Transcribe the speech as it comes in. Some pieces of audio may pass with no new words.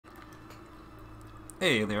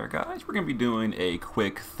Hey there guys, we're going to be doing a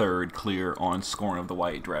quick third clear on Scorn of the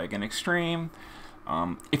White Dragon Extreme.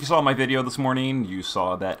 If you saw my video this morning, you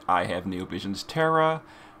saw that I have Neovision's Terra.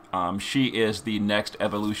 She is the next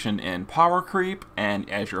evolution in power creep, and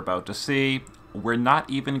as you're about to see, we're not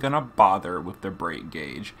even going to bother with the break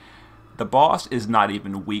gauge. The boss is not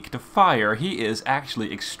even weak to fire, he is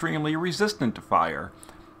actually extremely resistant to fire.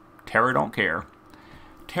 Terra don't care.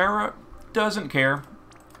 Terra doesn't care.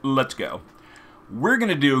 Let's go. We're going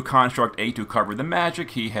to do Construct A to cover the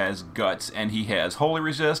magic. He has Guts and he has Holy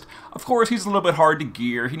Resist. Of course, he's a little bit hard to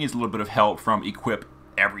gear. He needs a little bit of help from equip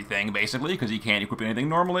everything, basically, because he can't equip anything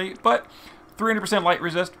normally. But 300% Light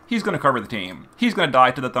Resist, he's going to cover the team. He's going to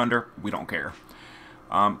die to the Thunder. We don't care.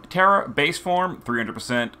 Terra, base form,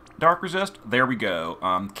 300% Dark Resist. There we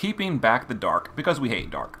go. Keeping back the Dark, because we hate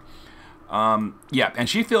Dark. Yeah, and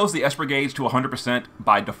she fills the Esper gauge to 100%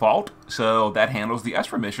 by default, so that handles the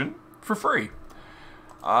Esper mission for free.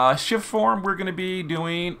 Shift form, we're going to be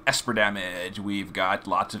doing Esper damage. We've got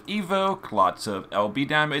lots of evoke, lots of LB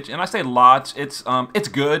damage, and I say lots, it's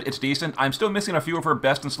good, it's decent. I'm still missing a few of her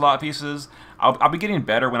best in slot pieces. I'll be getting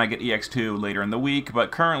better when I get EX2 later in the week,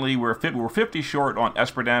 but currently we're 50 short on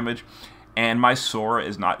Esper damage, and my Sora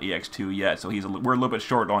is not EX2 yet, so we're a little bit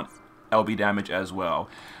short on LB damage as well.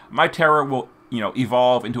 My Terra will,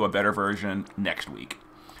 evolve into a better version next week.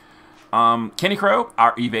 Kenny Crow,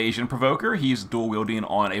 our evasion provoker, he's dual wielding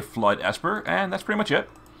on a Flood Esper, and that's pretty much it.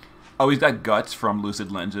 Oh, he's got Guts from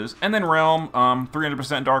Lucid Lenses. And then Realm,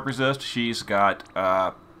 300% Dark Resist. She's got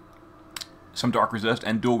some Dark Resist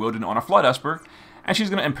and dual wielding on a Flood Esper, and she's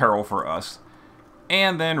going to imperil for us.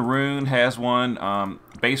 And then Rune has one,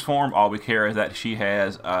 base form, all we care is that she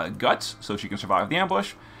has Guts, so she can survive the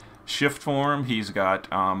ambush. Shift form, he's got,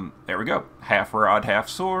 there we go, half rod, half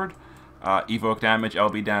sword. Evoke damage,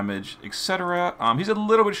 LB damage, etc. He's a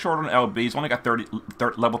little bit short on LB. He's only got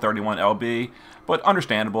level 31 LB, but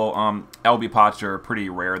understandable. LB pots are pretty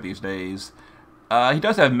rare these days. He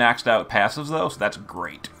does have maxed out passives though, so that's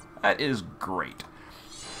great. That is great.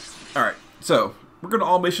 Alright, so we're going to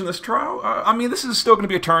all mission this trial. I mean, this is still going to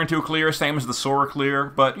be a turn 2 clear, same as the Sora clear,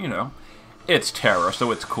 but, it's Terra,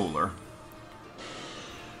 so it's cooler.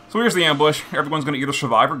 So here's the ambush. Everyone's going to either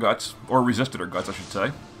survive her Guts, or resist her Guts, I should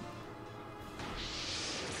say.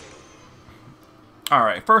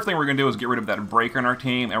 Alright, first thing we're going to do is get rid of that breaker in our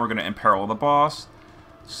team, and we're going to imperil the boss.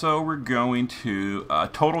 So we're going to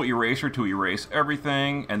total eraser to erase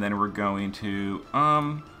everything, and then we're going to,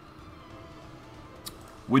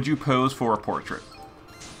 would you pose for a portrait?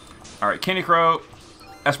 Alright, Kenny Crow,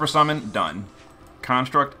 Esper Summon, done.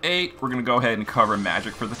 Construct 8, we're going to go ahead and cover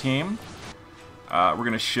magic for the team. We're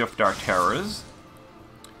going to shift our Terras.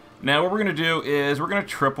 Now what we're going to do is we're going to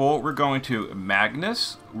triple, we're going to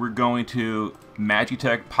Magnus, we're going to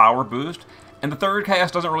Magitech Power Boost, and the third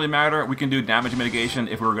cast doesn't really matter. We can do damage mitigation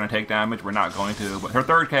if we were going to take damage. We're not going to, but her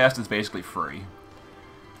third cast is basically free.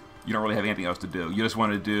 You don't really have anything else to do. You just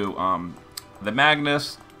want to do the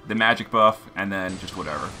Magnus, the magic buff, and then just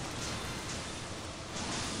whatever.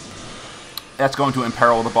 That's going to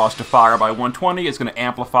imperil the boss to fire by 120. It's going to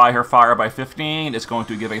amplify her fire by 15. It's going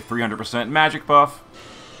to give a 300% magic buff.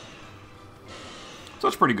 So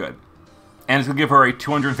it's pretty good. And it's going to give her a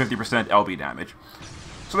 250% LB damage.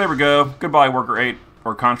 So there we go. Goodbye, Worker 8,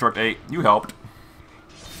 or Construct 8. You helped.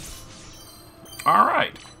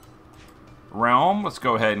 Alright. Realm, let's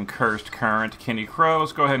go ahead and Cursed Current. Kenny Crow,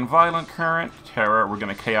 let's go ahead and Violent Current. Terra, we're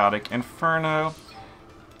going to Chaotic Inferno.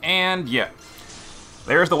 And, yeah.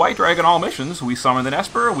 There's the White Dragon all missions. We summoned an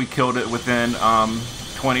Esper, we killed it within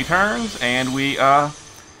 20 turns, and we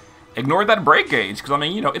ignored that break gauge, because, I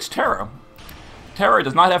mean, it's Terra. Terra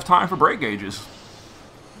does not have time for break gauges.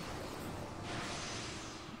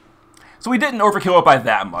 So we didn't overkill it by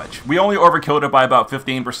that much. We only overkilled it by about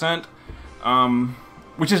 15%,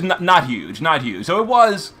 which is not huge, not huge. So it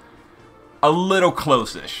was a little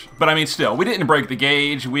close-ish. But I mean, still, we didn't break the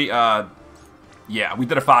gauge. Yeah, we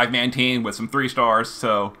did a 5-man team with some 3 stars,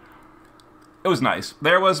 so it was nice.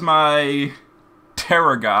 There was my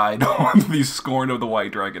Terra guide on the Scorn of the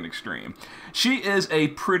White Dragon Extreme. She is a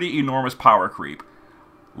pretty enormous power creep.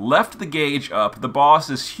 Left the gauge up. The boss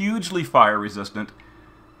is hugely fire resistant.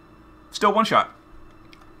 Still one shot.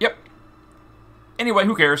 Yep. Anyway,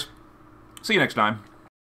 who cares? See you next time.